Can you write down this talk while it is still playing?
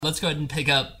Let's go ahead and pick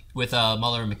up with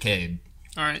Mueller and McCabe.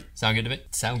 All right. Sound good to me?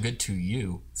 Sound good to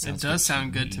you? It does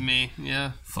sound good to me,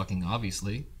 yeah. Fucking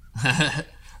obviously.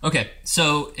 Okay,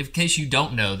 so in case you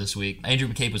don't know this week, Andrew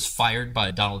McCabe was fired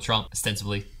by Donald Trump,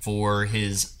 ostensibly, for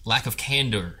his lack of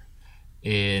candor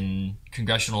in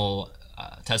congressional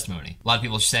testimony. A lot of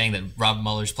people are saying that Rob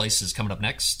Mueller's place is coming up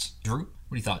next. Drew, what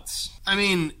are your thoughts? I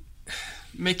mean,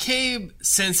 McCabe,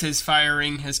 since his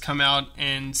firing, has come out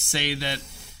and say that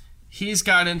he's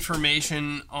got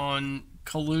information on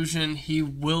collusion. He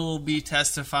will be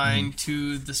testifying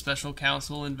to the special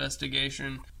counsel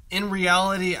investigation. In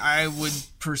reality, I would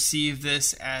perceive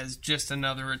this as just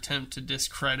another attempt to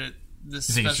discredit the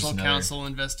special counsel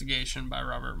investigation by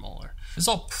Robert Mueller. It's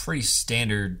all pretty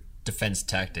standard defense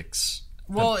tactics.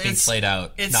 Well, it's played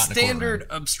out. It's not in standard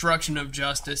obstruction of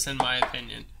justice, in my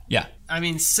opinion. Yeah. I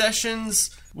mean,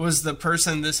 Sessions was the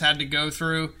person this had to go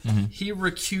through. Mm-hmm. He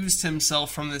recused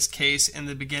himself from this case in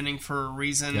the beginning for a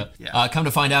reason. Yep. Yeah. Come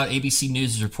to find out, ABC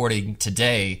News is reporting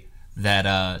today that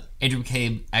Andrew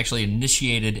McCabe actually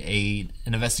initiated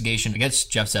an investigation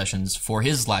against Jeff Sessions for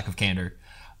his lack of candor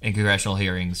in congressional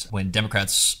hearings when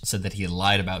Democrats said that he had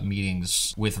lied about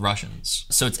meetings with Russians.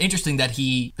 So it's interesting that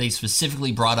they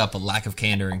specifically brought up a lack of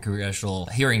candor in congressional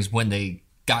hearings when they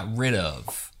got rid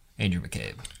of Andrew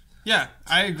McCabe. Yeah,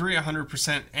 I agree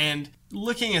 100%. And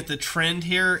looking at the trend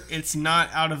here, it's not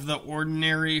out of the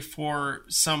ordinary for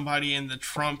somebody in the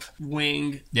Trump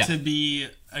wing to be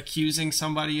accusing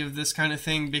somebody of this kind of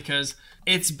thing, because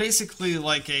it's basically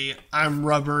like I'm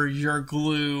rubber, you're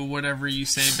glue, whatever you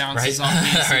say bounces off me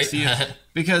and sticks to you.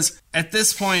 Because at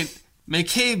this point,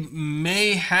 McCabe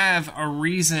may have a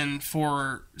reason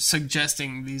for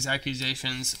suggesting these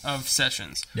accusations of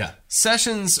Sessions. Yeah.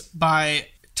 Sessions, by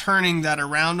turning that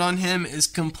around on him, is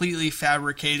completely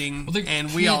fabricating,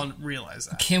 and we all realize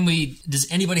that. Does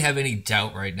anybody have any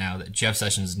doubt right now that Jeff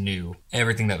Sessions knew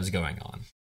everything that was going on?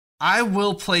 I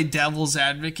will play devil's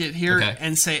advocate here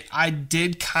and say I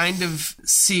did kind of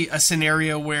see a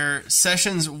scenario where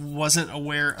Sessions wasn't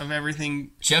aware of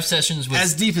everything. Jeff Sessions was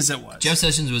as deep as it was. Jeff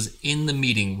Sessions was in the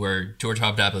meeting where George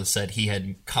Papadopoulos said he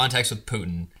had contacts with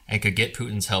Putin and could get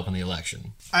Putin's help in the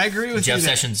election. I agree with you. Jeff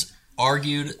Sessions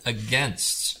argued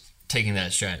against taking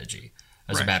that strategy,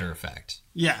 as a matter of fact.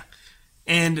 Yeah.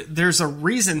 And there's a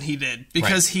reason he did,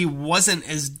 because he wasn't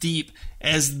as deep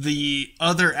as the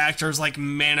other actors like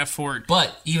Manafort.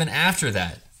 But even after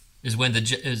that is when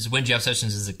Jeff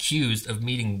Sessions is accused of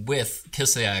meeting with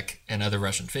Kislyak and other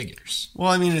Russian figures. Well,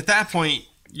 I mean, at that point,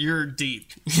 you're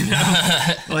deep. You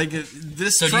know, like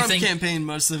this Trump campaign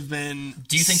must have been.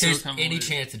 Do you think there's any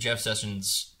chance that Jeff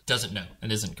Sessions doesn't know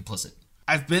and isn't complicit?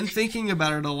 I've been thinking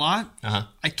about it a lot. Uh-huh.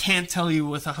 I can't tell you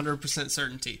with 100%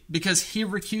 certainty, because he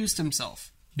recused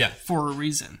himself. Yeah. For a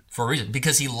reason.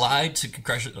 Because he lied to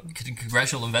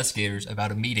congressional investigators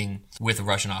about a meeting with a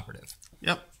Russian operative.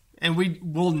 Yep. And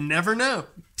we'll never know.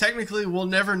 Technically, we'll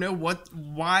never know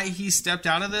why he stepped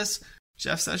out of this.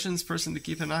 Jeff Sessions, person to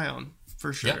keep an eye on,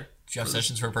 for sure. Yep. Jeff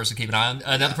Sessions, for a person to keep an eye on.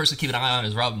 Another person to keep an eye on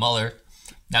is Rob Mueller.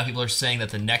 Now people are saying that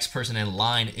the next person in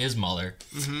line is Mueller.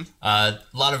 Mm-hmm. A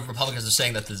lot of Republicans are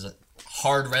saying that there's a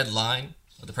hard red line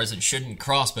that the president shouldn't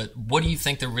cross, but what do you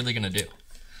think they're really going to do?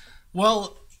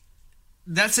 Well,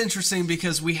 that's interesting,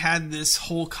 because we had this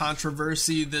whole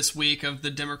controversy this week of the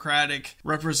Democratic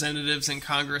representatives in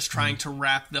Congress trying to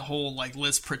wrap the whole,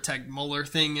 let's protect Mueller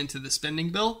thing into the spending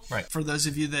bill. Right. For those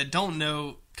of you that don't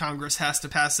know, Congress has to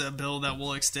pass a bill that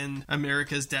will extend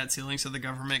America's debt ceiling so the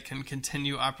government can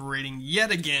continue operating yet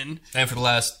again. And for the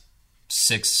last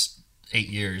 6-8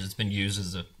 years, it's been used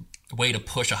as a way to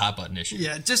push a hot button issue.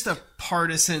 Yeah, just a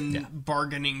partisan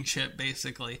bargaining chip,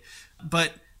 basically.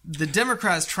 But the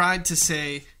Democrats tried to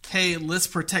say, hey, let's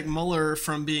protect Mueller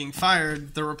from being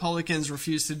fired. The Republicans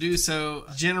refused to do so,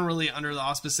 generally under the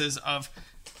auspices of,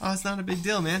 oh, it's not a big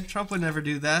deal, man. Trump would never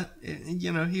do that.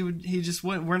 He just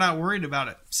wouldn't. We're not worried about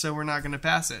it, so we're not going to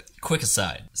pass it. Quick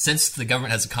aside. Since the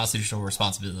government has a constitutional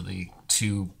responsibility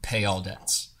to pay all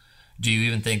debts, do you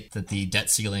even think that the debt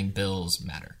ceiling bills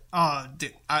matter? Oh,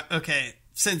 dude. Okay.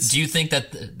 Do you think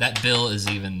that that bill is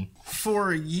even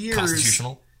for years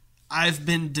constitutional? I've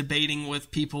been debating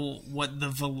with people what the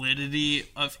validity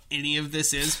of any of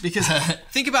this is, because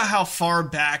think about how far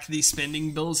back these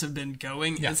spending bills have been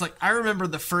going. Yeah. It's like, I remember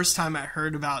the first time I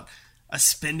heard about a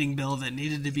spending bill that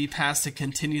needed to be passed to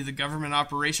continue the government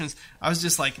operations, I was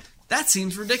just like, that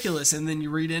seems ridiculous. And then you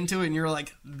read into it and you're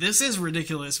like, this is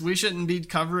ridiculous. We shouldn't be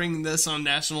covering this on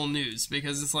national news,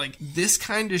 because it's like, this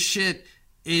kind of shit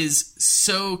is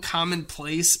so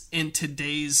commonplace in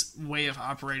today's way of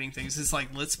operating things. It's like,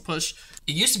 let's push.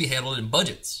 It used to be handled in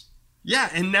budgets. Yeah,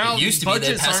 and now it used to be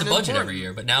they'd pass a budget important. every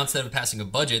year, but now instead of passing a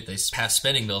budget, they pass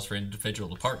spending bills for individual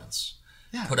departments.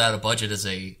 Yeah. Put out a budget as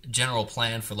a general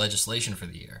plan for legislation for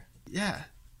the year. Yeah,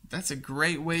 that's a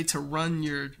great way to run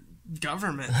your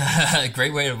government. A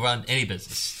great way to run any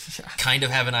business. Yeah. Kind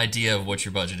of have an idea of what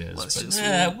your budget is.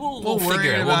 We'll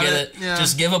figure it. We'll get it. Yeah.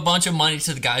 Just give a bunch of money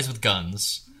to the guys with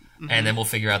guns, and then we'll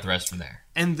figure out the rest from there.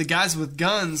 And the guys with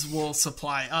guns will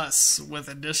supply us with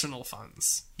additional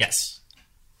funds. Yes.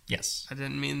 I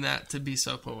didn't mean that to be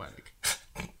so poetic.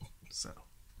 So,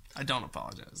 I don't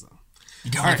apologize, though.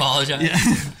 You don't apologize? Yeah.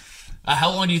 How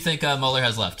long do you think Mueller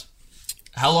has left?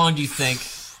 How long do you think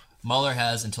Mueller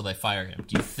has until they fire him?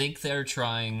 Do you think they're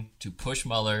trying to push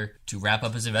Mueller to wrap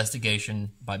up his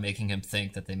investigation by making him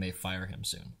think that they may fire him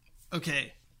soon?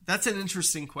 Okay, that's an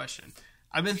interesting question.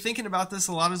 I've been thinking about this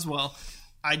a lot as well.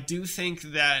 I do think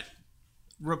that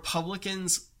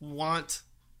Republicans want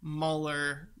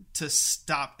Mueller to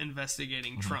stop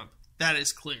investigating Trump. That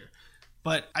is clear.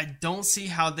 But I don't see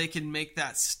how they can make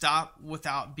that stop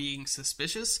without being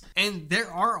suspicious. And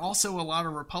there are also a lot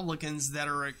of Republicans that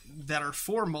are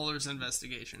for Mueller's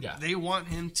investigation. Yeah. They want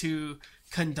him to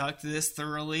conduct this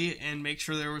thoroughly and make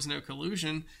sure there was no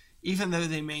collusion, even though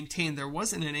they maintain there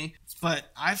wasn't any. But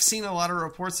I've seen a lot of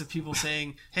reports of people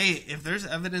saying, hey, if there's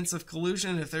evidence of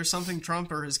collusion, if there's something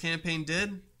Trump or his campaign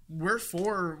did, we're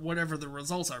for whatever the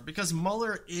results are, because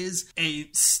Mueller is a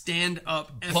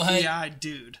stand-up FBI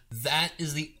dude. That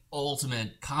is the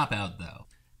ultimate cop-out, though.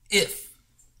 If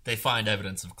they find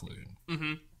evidence of collusion.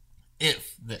 Mm-hmm.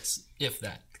 If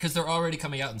that. Because they're already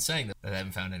coming out and saying that they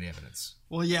haven't found any evidence.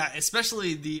 Well, yeah,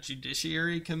 especially the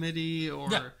Judiciary Committee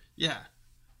or... Yeah,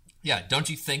 don't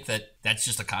you think that that's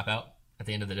just a cop-out at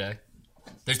the end of the day?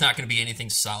 There's not going to be anything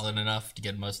solid enough to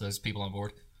get most of those people on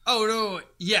board? Oh, no,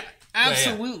 yeah,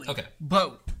 absolutely. Yeah. Okay.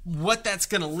 But what that's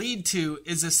going to lead to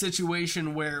is a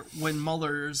situation where when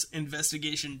Mueller's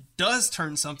investigation does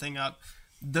turn something up,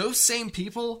 those same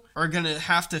people are going to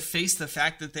have to face the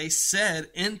fact that they said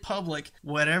in public,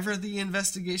 whatever the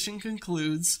investigation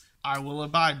concludes, I will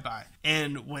abide by.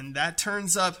 And when that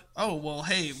turns up, oh, well,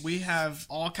 hey, we have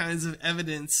all kinds of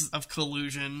evidence of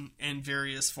collusion in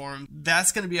various forms.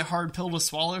 That's going to be a hard pill to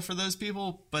swallow for those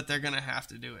people, but they're going to have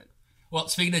to do it. Well,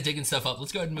 speaking of digging stuff up,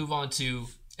 let's go ahead and move on to,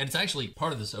 and it's actually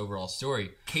part of this overall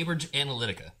story, Cambridge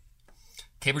Analytica.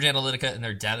 Cambridge Analytica and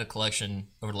their data collection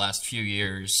over the last few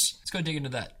years. Let's go dig into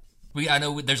that. I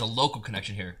know there's a local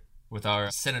connection here with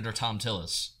our Senator Thom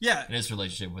Tillis. Yeah. And his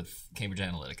relationship with Cambridge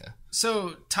Analytica.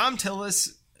 So, Thom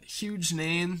Tillis, huge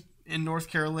name in North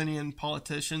Carolinian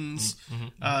politicians.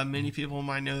 Many people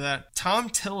might know that. Thom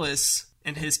Tillis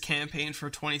and his campaign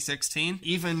for 2016,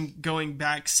 even going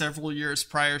back several years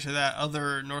prior to that,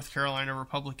 other North Carolina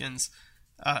Republicans,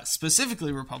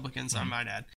 specifically Republicans, I might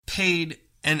add, paid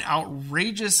an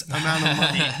outrageous amount of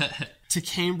money to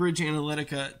Cambridge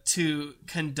Analytica to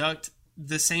conduct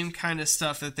the same kind of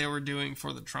stuff that they were doing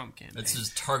for the Trump campaign. It's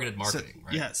just targeted marketing,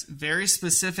 right? Yes, very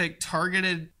specific,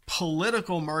 targeted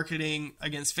political marketing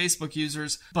against Facebook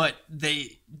users, but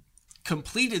they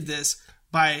completed this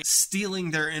by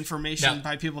stealing their information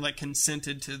by people that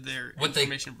consented to their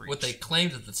information breach. What they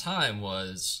claimed at the time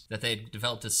was that they had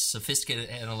developed a sophisticated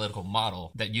analytical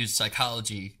model that used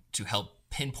psychology to help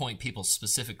pinpoint people's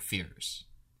specific fears,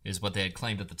 is what they had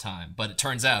claimed at the time. But it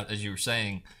turns out, as you were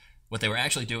saying, what they were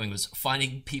actually doing was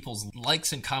finding people's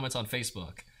likes and comments on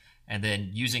Facebook and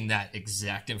then using that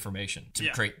exact information to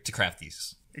craft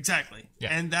these. Exactly. Yeah.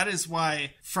 And that is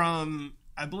why from,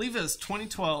 I believe it was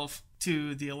 2012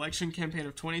 to the election campaign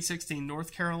of 2016,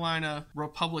 North Carolina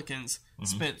Republicans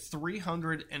spent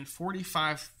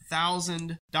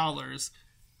 $345,000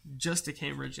 just to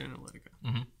Cambridge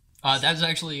Analytica. That was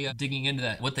actually digging into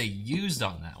that. What they used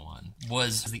on that one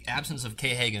was the absence of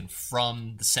Kay Hagan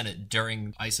from the Senate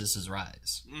during ISIS's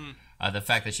rise. The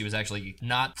fact that she was actually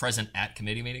not present at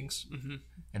committee meetings.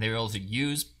 And they were able to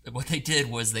use, what they did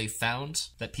was they found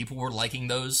that people were liking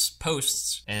those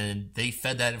posts and they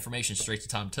fed that information straight to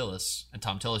Thom Tillis. And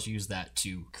Thom Tillis used that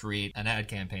to create an ad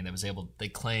campaign that was they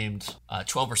claimed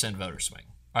 12% voter swing,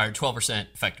 or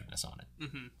 12% effectiveness on it.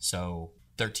 So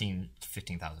 13 to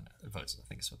 15,000 votes, I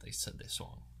think is what they said they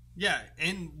swung. Yeah,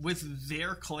 and with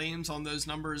their claims on those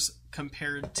numbers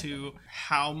compared to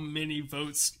how many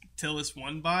votes Tillis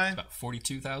won by, about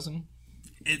 42,000.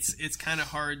 It's kind of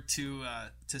hard to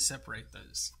separate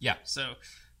those. Yeah. So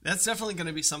that's definitely going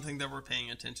to be something that we're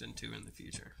paying attention to in the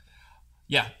future.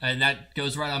 Yeah, and that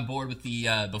goes right on board with the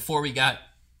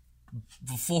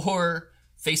before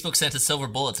Facebook sent a silver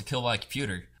bullet to kill my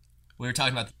computer. We were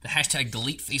talking about the hashtag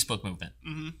delete Facebook movement.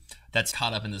 That's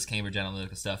caught up in this Cambridge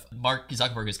Analytica stuff. Mark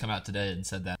Zuckerberg has come out today and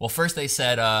said that. Well, first they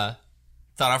said,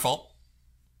 it's not our fault.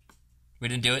 We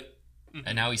didn't do it.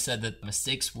 And now he said that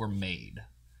mistakes were made.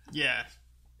 Yeah.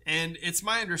 And it's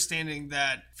my understanding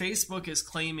that Facebook is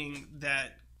claiming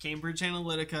that Cambridge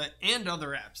Analytica and other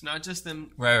apps, not just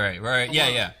them. Right.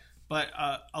 Yeah. But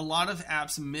a lot of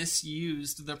apps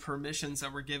misused the permissions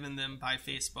that were given them by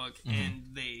Facebook, and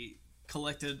they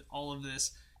collected all of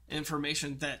this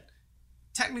information that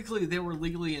technically they were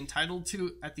legally entitled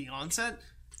to at the onset.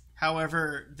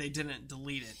 However, they didn't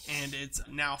delete it. And it's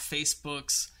now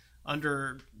Facebook's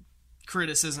under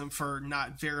criticism for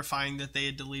not verifying that they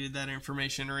had deleted that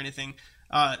information or anything.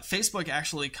 Facebook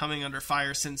actually coming under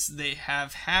fire since they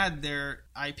have had their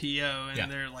IPO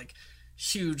and their like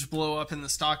huge blow up in the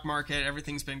stock market.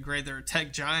 Everything's been great. They're a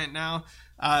tech giant now.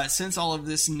 Since all of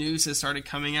this news has started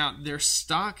coming out, their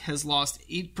stock has lost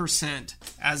 8%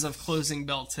 as of closing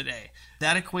bell today.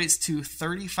 That equates to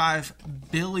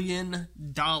 $35 billion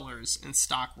in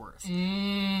stock worth.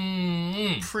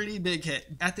 Pretty big hit.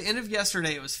 At the end of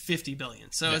yesterday, it was $50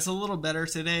 billion. So it's a little better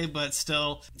today, but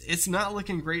still, it's not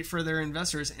looking great for their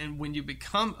investors. And when you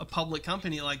become a public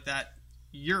company like that,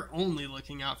 you're only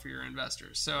looking out for your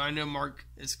investors. So I know Mark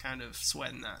is kind of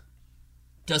sweating that.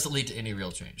 Doesn't lead to any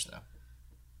real change, though.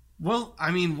 Well, I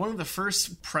mean, one of the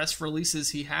first press releases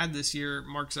he had this year,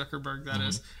 Mark Zuckerberg, that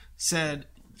is, said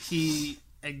he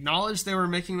acknowledged they were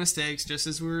making mistakes, just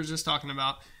as we were just talking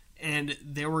about, and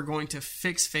they were going to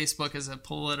fix Facebook as a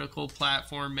political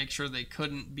platform, make sure they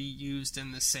couldn't be used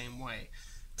in the same way.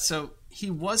 So he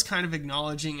was kind of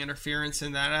acknowledging interference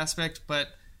in that aspect, but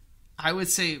I would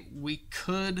say we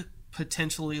could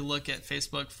potentially look at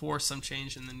Facebook for some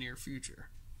change in the near future.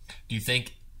 Do you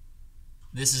think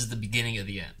this is the beginning of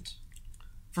the end?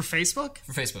 For Facebook?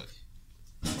 For Facebook.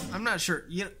 I'm not sure.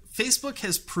 You know, Facebook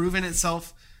has proven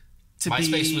itself to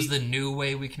MySpace was the new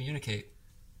way we communicate.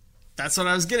 That's what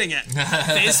I was getting at.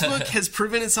 Facebook has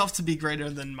proven itself to be greater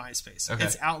than MySpace. Okay.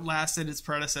 It's outlasted its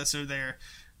predecessor there.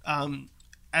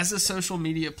 As a social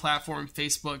media platform,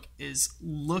 Facebook is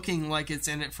looking like it's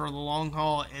in it for the long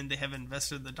haul, and they have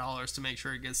invested the dollars to make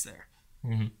sure it gets there.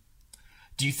 Mm-hmm.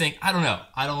 Do you think... I don't know.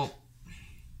 I don't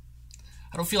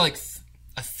feel like...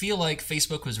 I feel like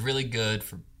Facebook was really good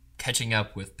for catching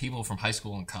up with people from high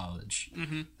school and college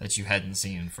that you hadn't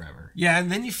seen in forever. Yeah, and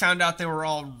then you found out they were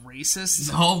all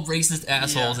racist. All racist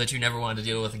assholes that you never wanted to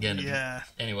deal with again. Yeah.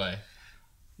 Anyway.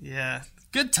 Yeah.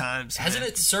 Good times, Hasn't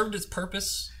it served its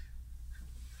purpose?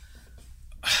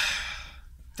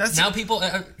 That's now people...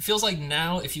 It feels like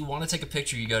now, if you want to take a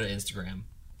picture, you go to Instagram.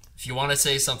 If you want to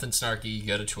say something snarky, you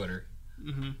go to Twitter.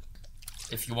 Mm-hmm.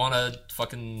 If you want to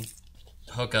fucking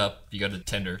hook up, you go to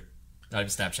Tinder. Not even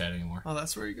Snapchat anymore. Oh,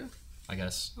 that's where you go? I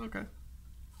guess. Okay.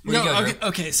 Where you go, Drew?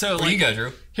 Okay, so... Where you go,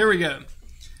 Drew? Here we go.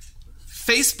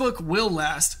 Facebook will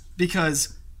last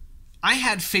because I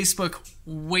had Facebook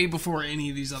way before any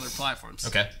of these other platforms.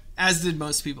 Okay. As did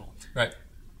most people. Right.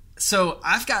 So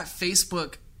I've got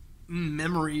Facebook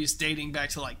memories dating back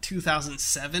to like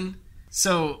 2007.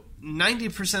 So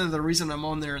 90% of the reason I'm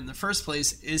on there in the first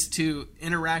place is to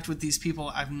interact with these people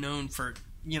I've known for,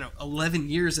 11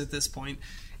 years at this point,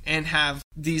 and have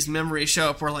these memories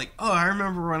show up where like, oh, I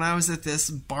remember when I was at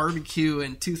this barbecue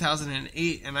in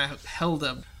 2008 and I held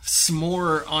a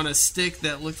s'more on a stick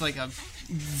that looked like a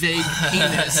vague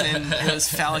penis and it was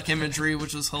phallic imagery,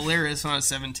 which was hilarious when I was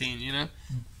 17,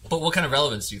 But what kind of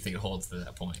relevance do you think it holds to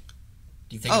that point?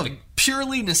 Do you think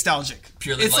purely nostalgic.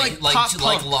 Purely it's like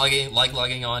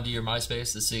logging onto your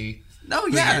MySpace to see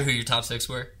who your top 6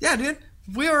 were? Yeah, dude.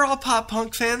 We were all pop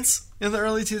punk fans in the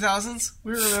early 2000s.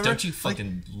 We remember. Don't you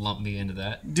fucking lump me into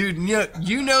that. Dude,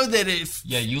 you know that if...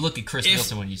 Yeah, you look at Chris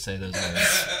Nielsen when you say those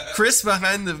words. Chris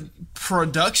behind the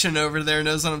production over there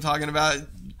knows what I'm talking about.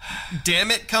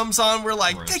 Damn It comes on, we're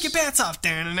like, take your pants off.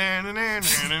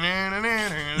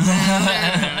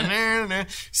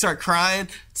 Start crying,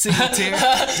 single tear.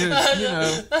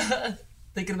 Dude,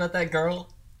 Thinking about that girl?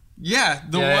 Yeah,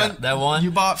 that one.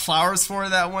 You bought flowers for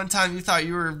that one time. You thought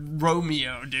you were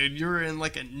Romeo, dude. You were in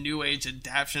like a new age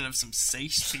adaptation of some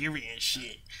Shakespearean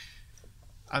shit.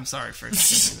 I'm sorry for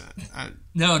saying that.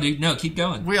 No, dude, no, keep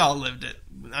going. We all lived it.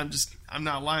 I'm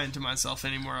not lying to myself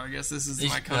anymore. I guess this is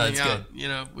my coming out.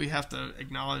 Good. We have to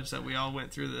acknowledge that we all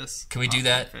went through this. Can we do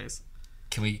that?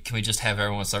 Can we just have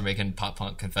everyone start making pop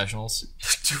punk confessionals?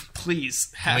 Dude,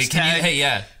 please.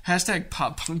 Hashtag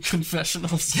pop punk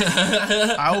confessionals.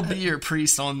 I will be your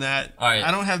priest on that. All right.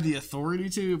 I don't have the authority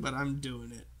to, but I'm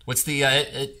doing it. What's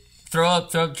the throw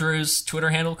up Drew's Twitter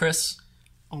handle, Chris?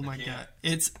 Oh my god.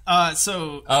 It's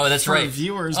so oh, that's for right.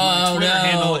 Viewers, my Twitter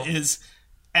handle is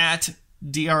at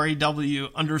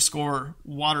 @DREW_Watterson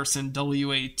WATTERSON.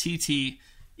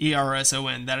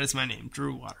 That is my name,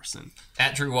 Drew Watterson.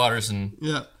 At Drew Watterson.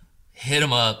 Yeah. Hit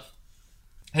him up.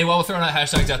 Hey, while we're throwing out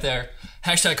hashtags out there,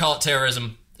 hashtag call it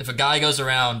terrorism. If a guy goes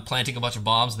around planting a bunch of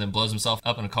bombs and then blows himself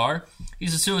up in a car,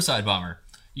 he's a suicide bomber.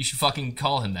 You should fucking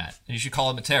call him that. And you should call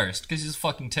him a terrorist, because he's a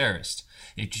fucking terrorist.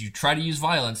 If you try to use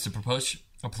violence to propose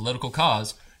a political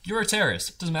cause, you're a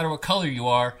terrorist. It doesn't matter what color you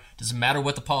are. It doesn't matter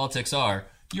what the politics are.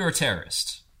 You're a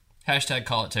terrorist. Hashtag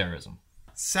call it terrorism.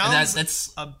 Sounds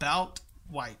that's about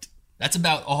white. That's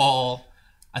about all.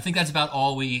 I think that's about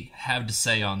all we have to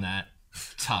say on that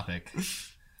topic.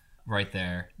 Right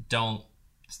there. Don't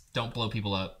blow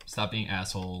people up. Stop being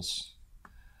assholes.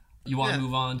 You want to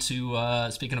move on to,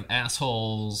 speaking of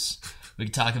assholes, we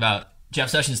can talk about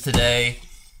Jeff Sessions today.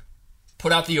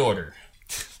 Put out the order.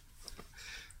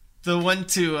 The one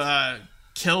to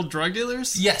kill drug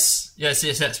dealers? Yes.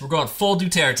 We're going full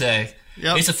Duterte.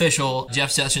 Yep. It's official. Jeff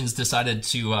Sessions decided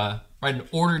to write an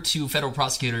order to federal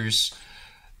prosecutors.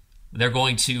 They're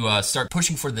going to start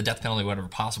pushing for the death penalty whenever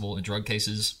possible in drug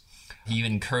cases. He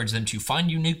even encouraged them to find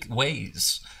unique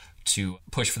ways to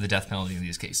push for the death penalty in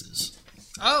these cases.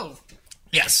 Oh.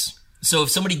 Yes. So if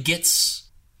somebody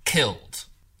gets killed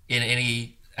in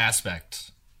any aspect,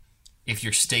 if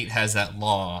your state has that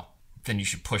law, then you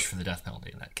should push for the death penalty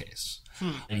in that case.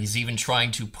 And he's even trying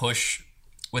to push,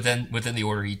 within the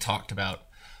order he talked about,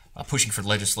 pushing for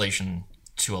legislation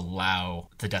to allow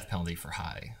the death penalty for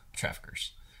high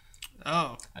traffickers.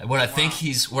 Oh, what I think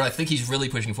he's really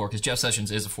pushing for, because Jeff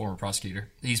Sessions is a former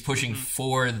prosecutor, he's pushing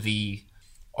for the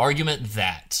argument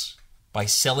that by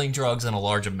selling drugs in a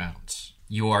large amount,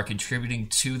 you are contributing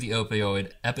to the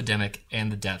opioid epidemic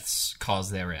and the deaths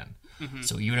caused therein.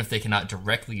 So even if they cannot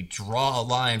directly draw a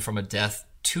line from a death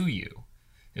to you,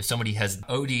 if somebody has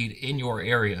OD'd in your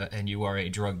area and you are a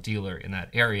drug dealer in that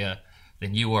area,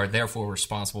 then you are therefore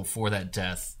responsible for that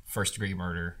death, first-degree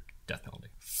murder, death penalty.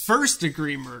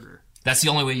 First-degree murder? That's the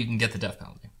only way you can get the death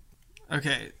penalty.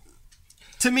 Okay.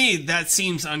 To me, that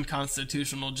seems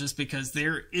unconstitutional just because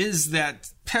there is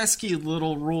that pesky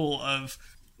little rule of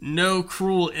no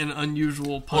cruel and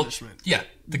unusual punishment. Well, yeah.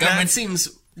 The government that seems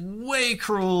way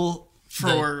cruel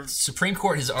for the Supreme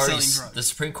Court has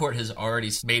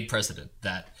already made precedent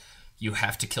that you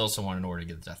have to kill someone in order to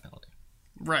get the death penalty.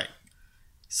 Right.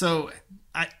 So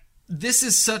this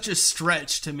is such a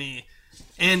stretch to me.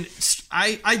 And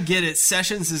I get it.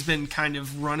 Sessions has been kind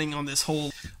of running on this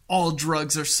whole all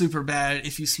drugs are super bad.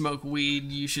 If you smoke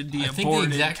weed, you should be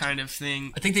aborted kind of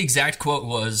thing. I think the exact quote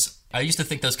was, I used to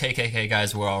think those KKK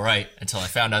guys were all right until I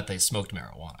found out they smoked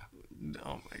marijuana.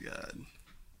 Oh, my God.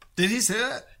 Did he say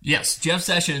that? Yes. Jeff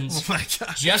Sessions. Oh, my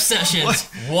God. Jeff Sessions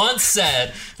once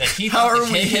said that he thought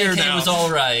the KKK was all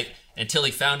right until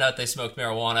he found out they smoked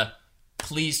marijuana.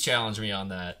 Please challenge me on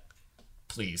that.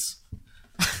 Please.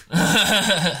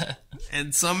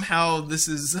 And somehow this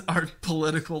is our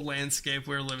political landscape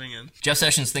we're living in. Jeff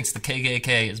Sessions thinks the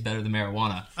KKK is better than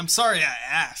marijuana. I'm sorry I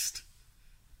asked.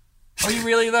 Are you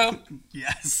really, though?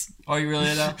 Yes. Are you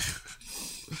really, though?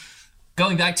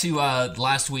 Going back to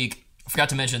last week, I forgot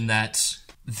to mention that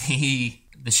the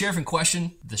sheriff in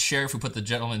question, the sheriff who put the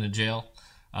gentleman in jail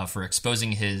for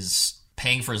exposing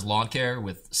paying for his lawn care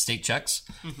with state checks,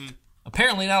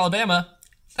 apparently in Alabama,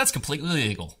 that's completely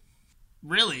illegal.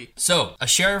 Really? So, a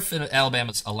sheriff in Alabama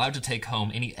is allowed to take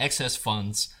home any excess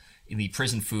funds in the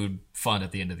prison food fund at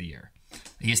the end of the year.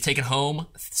 He has taken home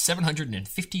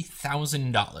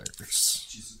 $750,000.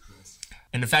 Jesus Christ.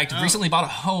 And in fact, recently bought a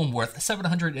home worth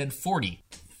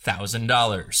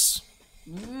 $740,000.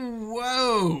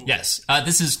 Whoa. Yes.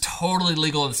 This is totally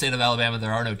legal in the state of Alabama.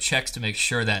 There are no checks to make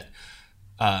sure that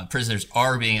prisoners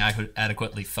are being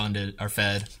adequately funded or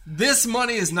fed. This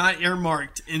money is not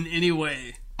earmarked in any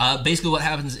way. Basically what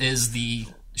happens is the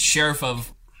sheriff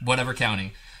of whatever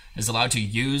county is allowed to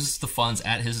use the funds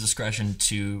at his discretion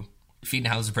to feed and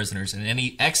house the prisoners, and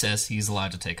any excess he's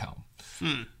allowed to take home.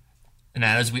 And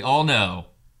as we all know,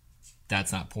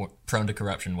 that's not prone to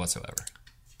corruption whatsoever.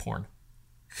 Porn.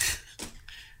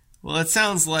 Well, it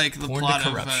sounds like the plot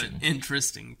of an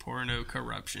interesting porno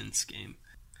corruption scheme.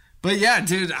 But yeah,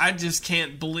 dude, I just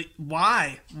can't believe...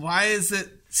 Why? Why is it...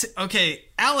 Okay,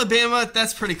 Alabama,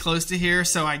 that's pretty close to here,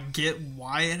 so I get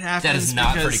why it happens. That is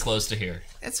not pretty close to here.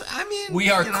 We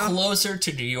are closer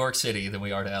to New York City than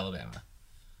we are to Alabama.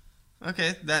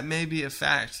 Okay, that may be a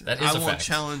fact. That is a fact. I won't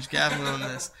challenge Gavin on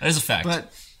this. That is a fact.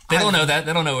 But they don't know that.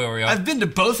 They don't know where we are. I've been to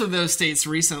both of those states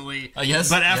recently. Yes.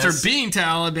 But after being to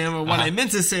Alabama, what I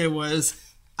meant to say was...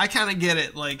 I kind of get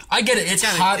it. I get it. It's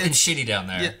hot and shitty down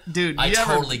there. Yeah, dude, I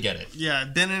totally get it. Yeah,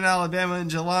 been in Alabama in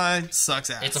July.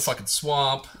 Sucks ass. It's a fucking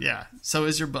swamp. Yeah, so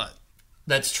is your butt.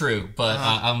 That's true, but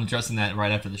I'm addressing that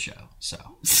right after the show. So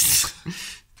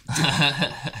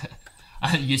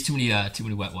I used too many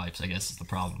wet wipes, I guess is the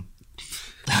problem.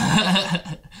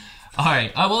 All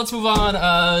right. Well, let's move on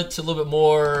to a little bit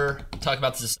more. Talk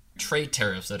about this trade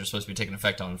tariffs that are supposed to be taking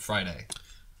effect on Friday.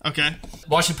 Okay.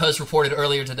 Washington Post reported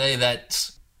earlier today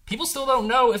that people still don't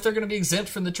know if they're going to be exempt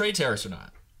from the trade tariffs or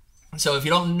not. So if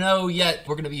you don't know yet,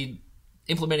 we're going to be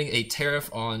implementing a tariff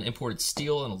on imported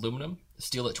steel and aluminum.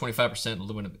 Steel at 25%,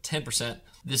 aluminum at 10%.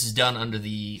 This is done under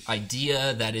the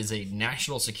idea that is a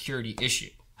national security issue.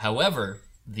 However,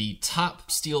 the top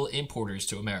steel importers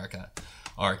to America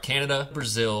are Canada,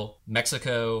 Brazil,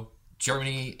 Mexico,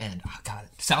 Germany, and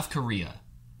South Korea.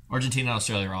 Argentina and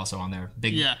Australia are also on there.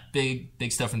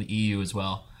 Big stuff from the EU as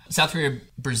well. South Korea,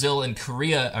 Brazil, and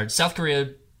Korea, or South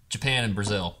Korea, Japan, and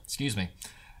Brazil,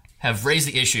 have raised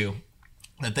the issue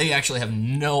that they actually have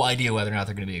no idea whether or not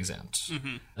they're going to be exempt.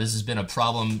 Mm-hmm. This has been a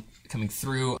problem coming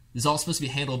through. This is all supposed to be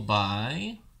handled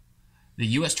by the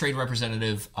U.S. Trade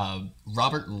Representative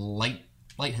Robert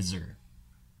Lighthizer.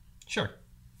 Sure.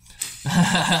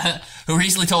 Who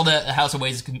recently told the House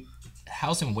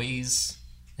and Ways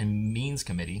and Means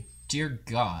Committee, "Dear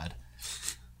God,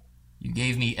 you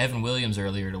gave me Evan Williams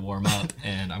earlier to warm up,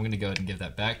 and I'm going to go ahead and give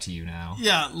that back to you now.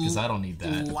 Yeah, because I don't need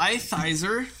that."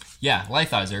 Lighthizer. Yeah,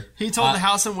 Lighthizer. He told the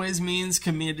House and Ways Means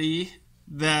Committee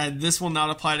that this will not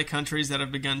apply to countries that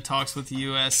have begun talks with the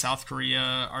U.S., South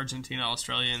Korea, Argentina,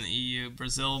 Australia, and the EU.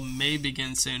 Brazil may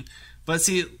begin soon. But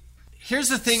see, here's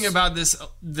the thing about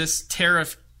this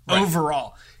tariff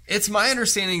overall. It's my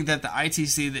understanding that the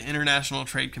ITC, the International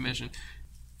Trade Commission,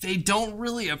 they don't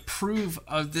really approve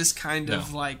of this kind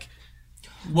of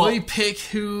we pick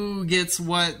who gets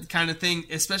what kind of thing,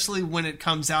 especially when it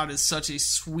comes out as such a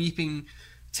sweeping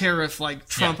tariff like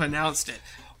Trump announced it.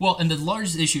 Well, and the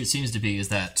largest issue it seems to be is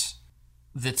that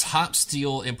the top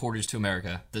steel importers to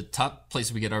America, the top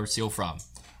places we get our steel from,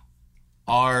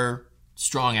 are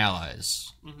strong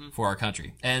allies for our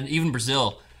country. And even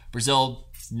Brazil,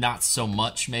 not so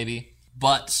much maybe,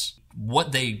 but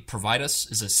what they provide us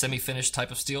is a semi-finished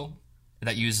type of steel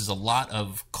that uses a lot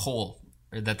of coal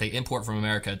that they import from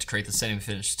America to create the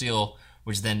semi-finished steel,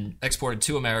 which is then exported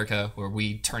to America where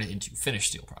we turn it into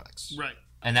finished steel products. Right.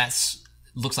 And that's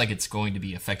looks like it's going to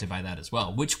be affected by that as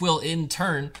well, which will in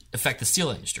turn affect the steel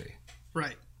industry.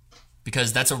 Right.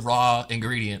 Because that's a raw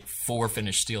ingredient for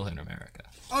finished steel in America.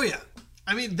 Oh, yeah.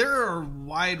 I mean, there are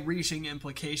wide-reaching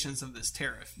implications of this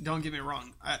tariff. Don't get me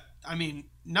wrong. I mean,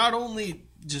 not only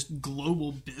just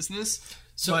global business,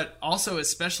 but also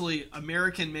especially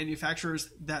American manufacturers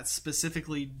that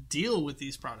specifically deal with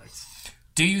these products.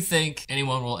 Do you think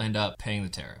anyone will end up paying the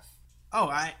tariff? Oh,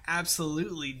 I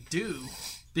absolutely do.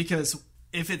 Because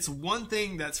if it's one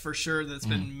thing that's for sure that's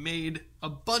been made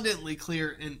abundantly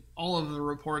clear in all of the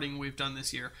reporting we've done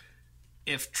this year,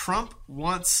 if Trump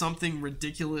wants something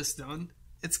ridiculous done,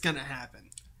 it's going to happen.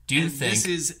 Do you think this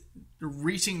is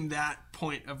reaching that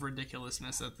point of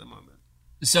ridiculousness at the moment?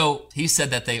 So he said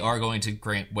that they are going to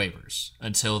grant waivers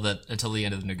until the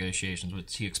end of the negotiations,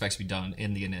 which he expects to be done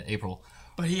in the end of April.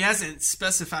 But he hasn't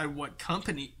specified what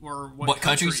company or what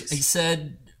countries.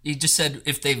 He just said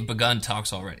if they've begun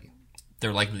talks already,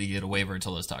 they're likely to get a waiver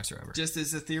until those talks are over. Just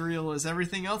as ethereal as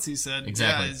everything else he said.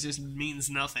 Exactly. Yeah, it just means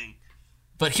nothing.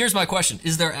 But here's my question.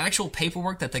 Is there actual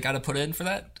paperwork that they got to put in for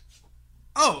that?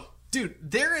 Oh, dude,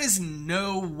 there is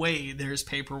no way there's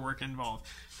paperwork involved.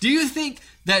 Do you think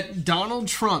that Donald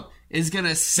Trump is going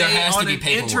to say on an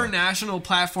international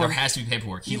platform... There has to be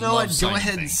paperwork. You know what? Go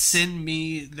ahead and send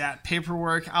me that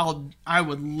paperwork. I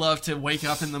would love to wake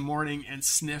up in the morning and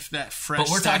sniff that fresh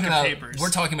stack of papers. We're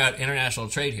talking about international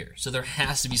trade here, so there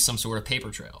has to be some sort of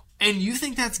paper trail. And you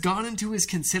think that's gone into his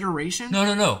consideration?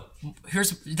 No.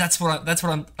 That's what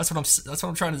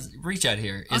I'm trying to reach at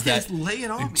here. Is okay, that lay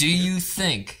it on me. Do you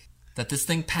think that this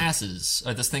thing passes,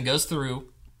 or this thing goes through,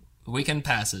 the weekend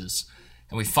passes,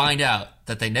 and we find out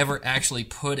that they never actually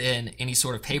put in any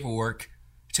sort of paperwork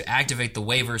to activate the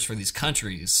waivers for these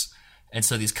countries, and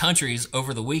so these countries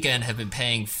over the weekend have been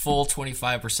paying full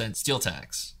 25% steel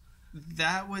tax?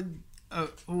 That would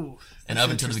and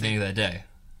up until the beginning of that day.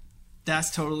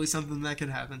 That's totally something that could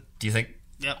happen. Do you think?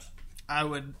 Yep. I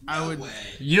would. Way.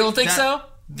 You don't think so?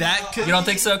 That could. You don't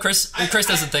think so, Chris? Chris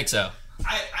doesn't think so.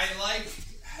 I like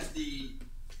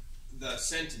the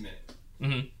sentiment,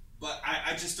 but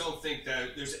I just don't think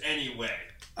that there's any way.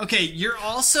 Okay, you're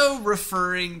also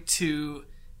referring to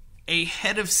a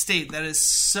head of state that is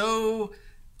so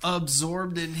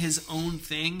absorbed in his own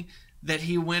thing that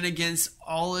he went against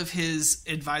all of his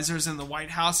advisors in the White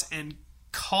House and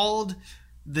called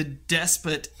the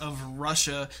despot of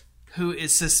Russia, who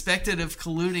is suspected of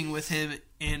colluding with him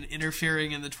and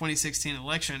interfering in the 2016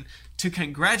 election to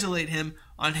congratulate him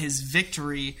on his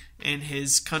victory in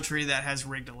his country that has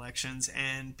rigged elections,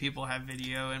 and people have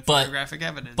video and photographic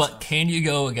evidence. But can you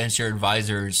go against your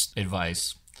advisor's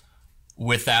advice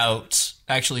without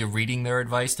actually reading their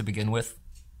advice to begin with?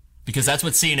 Because that's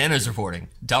what CNN is reporting.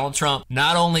 Donald Trump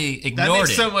not only ignored that makes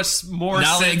it, so much more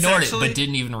not sense. only ignored actually. it, but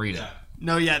didn't even read it.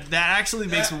 No, yeah, that actually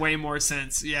makes way more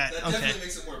sense. Yeah, That okay. definitely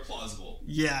makes it more plausible.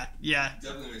 Yeah.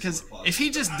 Definitely makes Because it more plausible. if he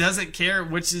just doesn't care,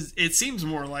 which is, it seems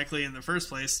more likely in the first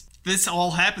place, this all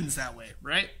happens that way,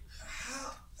 right?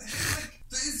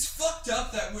 It's fucked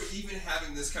up that we're even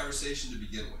having this conversation to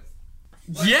begin with.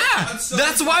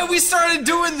 That's why we started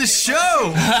doing the show.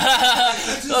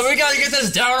 Oh, we gotta get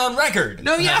this down on record.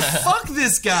 No, yeah, fuck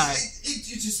this guy.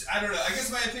 It just, I don't know. I guess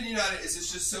my opinion on it is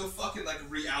it's just so fucking like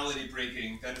reality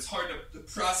breaking that it's hard to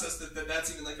process that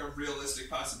that's even like a realistic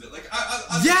possibility. Like,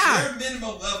 on the bare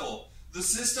minimum level, the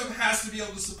system has to be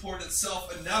able to support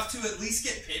itself enough to at least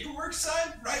get paperwork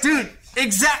signed, right? Dude,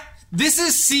 this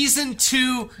is season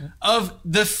 2 of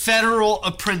The Federal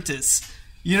Apprentice.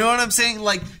 You know what I'm saying?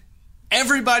 Like,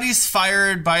 everybody's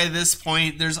fired by this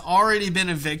point. There's already been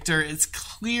a victor. It's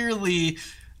clearly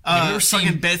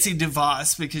fucking Betsy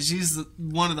DeVos, because she's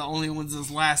one of the only ones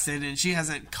that's lasted, and she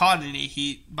hasn't caught any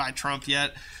heat by Trump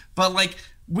yet. But, like,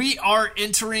 we are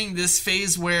entering this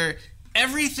phase where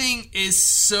everything is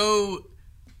so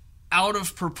out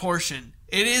of proportion.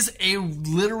 It is a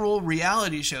literal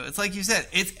reality show. It's like you said.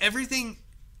 It's everything.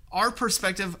 Our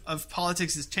perspective of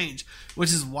politics has changed,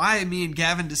 which is why me and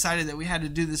Gavin decided that we had to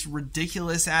do this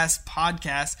ridiculous-ass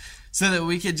podcast so that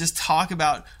we could just talk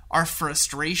about our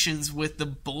frustrations with the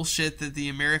bullshit that the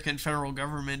American federal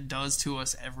government does to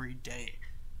us every day.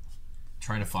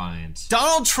 Trying to find...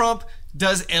 Donald Trump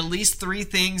does at least 3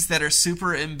 things that are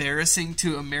super embarrassing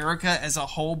to America as a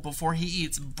whole before he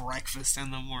eats breakfast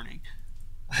in the morning.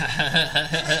 You're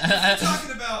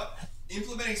talking about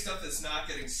implementing stuff that's not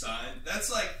getting signed. That's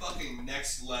like fucking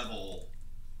next level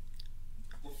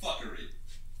fuckery.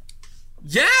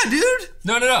 Yeah, dude.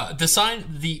 No.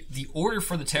 The order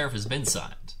for the tariff has been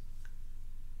signed.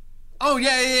 Oh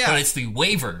yeah. But it's the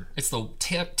waiver. It's the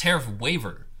tariff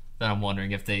waiver that I'm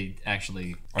wondering if they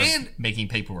actually are making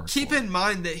paperwork. Keep in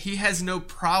mind that he has no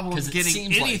problem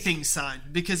getting anything like... signed,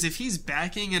 because if he's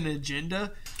backing an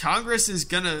agenda, Congress is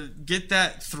gonna get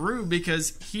that through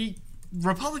because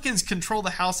Republicans control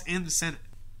the House and the Senate.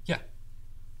 Yeah.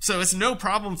 So it's no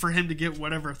problem for him to get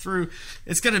whatever through.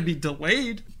 It's going to be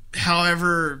delayed.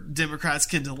 However, Democrats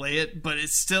can delay it, but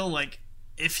it's still like,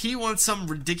 if he wants some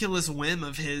ridiculous whim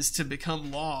of his to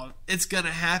become law, it's going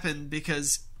to happen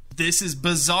because this is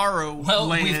bizarro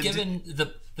land. We've given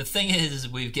the thing is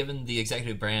we've given the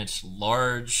executive branch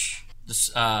large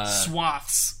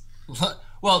swaths.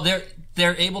 Well,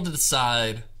 they're able to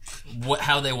decide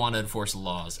how they want to enforce the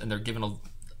laws, and they're given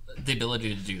the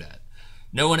ability to do that.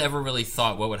 No one ever really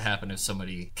thought what would happen if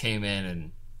somebody came in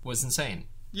and was insane.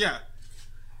 Yeah.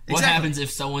 Exactly. What happens if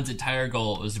someone's entire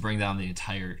goal was to bring down the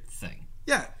entire thing?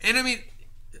 Yeah, and I mean,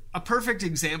 a perfect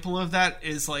example of that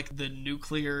is like the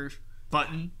nuclear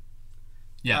button.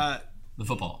 Yeah, the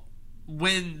football.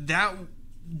 When that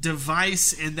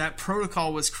device and that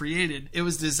protocol was created, it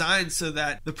was designed so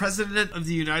that the President of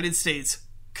the United States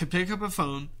could pick up a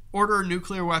phone, order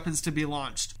nuclear weapons to be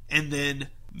launched, and then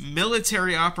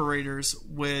military operators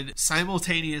would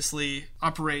simultaneously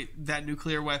operate that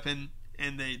nuclear weapon,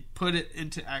 and they put it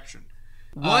into action.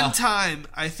 One time,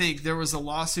 I think there was a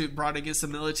lawsuit brought against the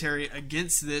military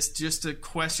against this, just to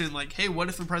question, like, hey, what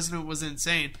if the president was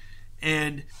insane?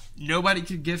 And nobody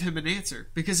could give him an answer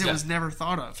because it was never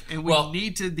thought of. And we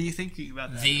need to be thinking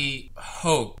about that. The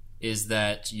hope is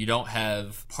that you don't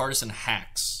have partisan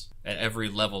hacks at every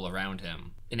level around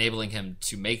him, enabling him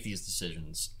to make these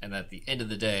decisions, and at the end of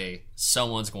the day,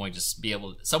 someone's going to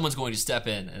step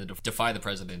in and defy the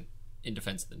president in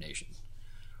defense of the nation,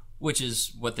 which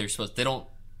is what they're supposed.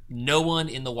 No one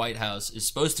in the White House is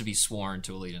supposed to be sworn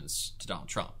to allegiance to Donald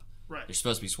Trump. Right. They're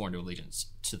supposed to be sworn to allegiance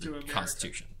to the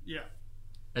Constitution. Yeah.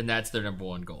 And that's their number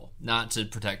one goal. Not to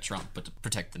protect Trump, but to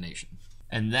protect the nation.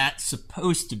 And that's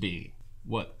supposed to be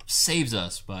what saves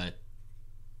us, but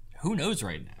who knows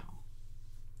right now?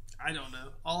 I don't know.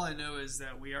 All I know is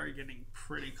that we are getting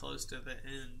pretty close to the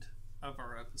end of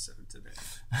our episode today.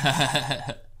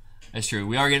 That's true.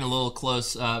 We are getting a little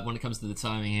close when it comes to the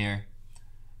timing here.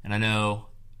 And I know,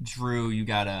 Drew, you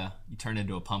turned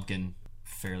into a pumpkin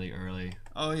fairly early.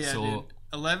 Oh, yeah, so, dude.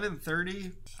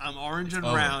 11:30, I'm orange and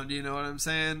round, you know what I'm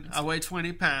saying? I weigh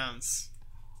 20 pounds.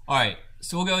 All right,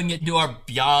 so we'll go and get into our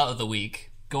BIA of the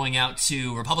week, going out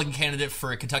to Republican candidate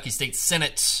for Kentucky State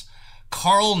Senate,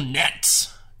 Carl Nett.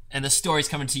 and the story's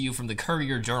coming to you from the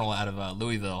Courier Journal out of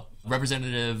Louisville.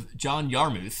 Representative John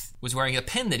Yarmouth was wearing a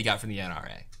pin that he got from the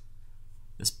NRA.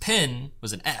 This pin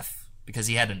was an F because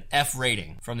he had an F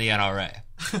rating from the NRA.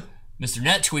 Mr.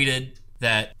 Net tweeted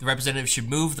that the representative should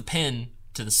move the pin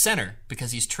to the center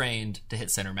because he's trained to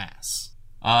hit center mass.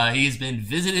 He's been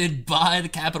visited by the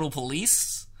Capitol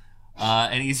Police,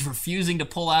 and he's refusing to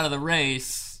pull out of the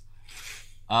race.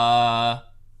 But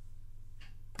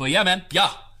yeah, man.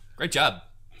 Yeah. Great job.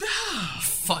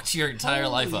 Fucked your entire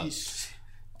life up.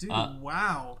 Dude,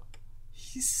 wow.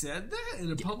 He said that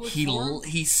in a public forum?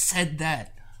 He said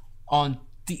that on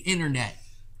the internet.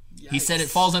 Yikes. He said it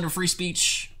falls under free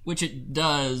speech, which it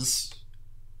does.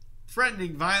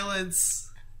 Threatening violence.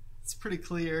 It's pretty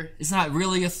clear. It's not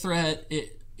really a threat.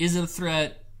 It is a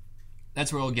threat.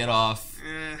 That's where we'll get off.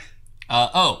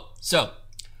 So, a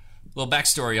little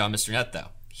backstory on Mr. Net, though.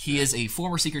 He is a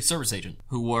former Secret Service agent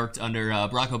who worked under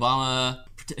Barack Obama.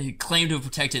 He claimed to have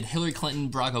protected Hillary Clinton,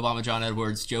 Barack Obama, John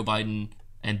Edwards, Joe Biden,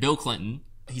 and Bill Clinton.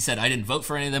 He said, I didn't vote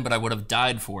for any of them, but I would have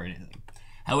died for anything.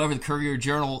 However, the Courier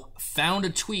Journal found a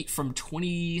tweet from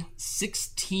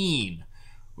 2016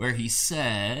 where he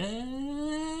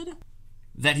said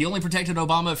that he only protected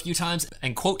Obama a few times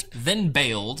and, quote, then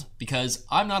bailed because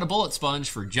I'm not a bullet sponge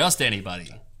for just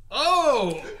anybody.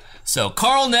 Oh! So,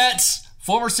 Carl Nett,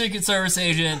 former Secret Service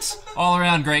agent,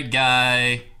 all-around great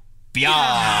guy.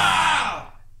 Yeah!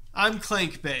 I'm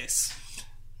Clank Base.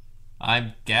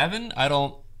 I'm Gavin?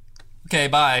 Okay,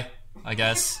 bye, I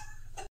guess.